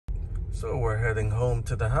So we're heading home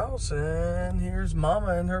to the house, and here's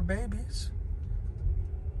Mama and her babies.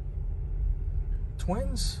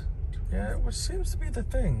 Twins. Yeah, it seems to be the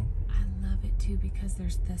thing. I love it too because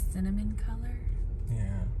there's the cinnamon color.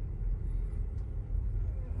 Yeah.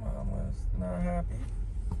 Mama's not happy.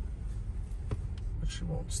 But she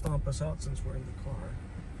won't stomp us out since we're in the car.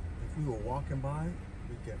 If we were walking by,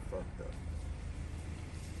 we'd get fucked up.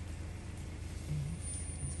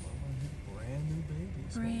 Brand new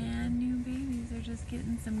babies. Brand new babies. They're just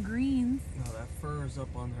getting some greens. No, that fur is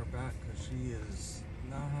up on her back because she is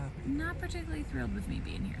not happy. Not particularly thrilled with me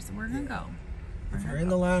being here, so we're gonna go. If you're in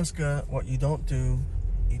Alaska, what you don't do,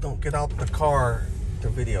 you don't get out the car to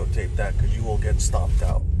videotape that because you will get stomped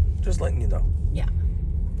out. Just letting you know. Yeah.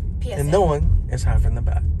 PSA. And knowing is half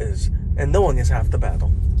the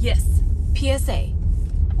battle. Yes. PSA.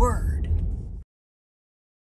 Word.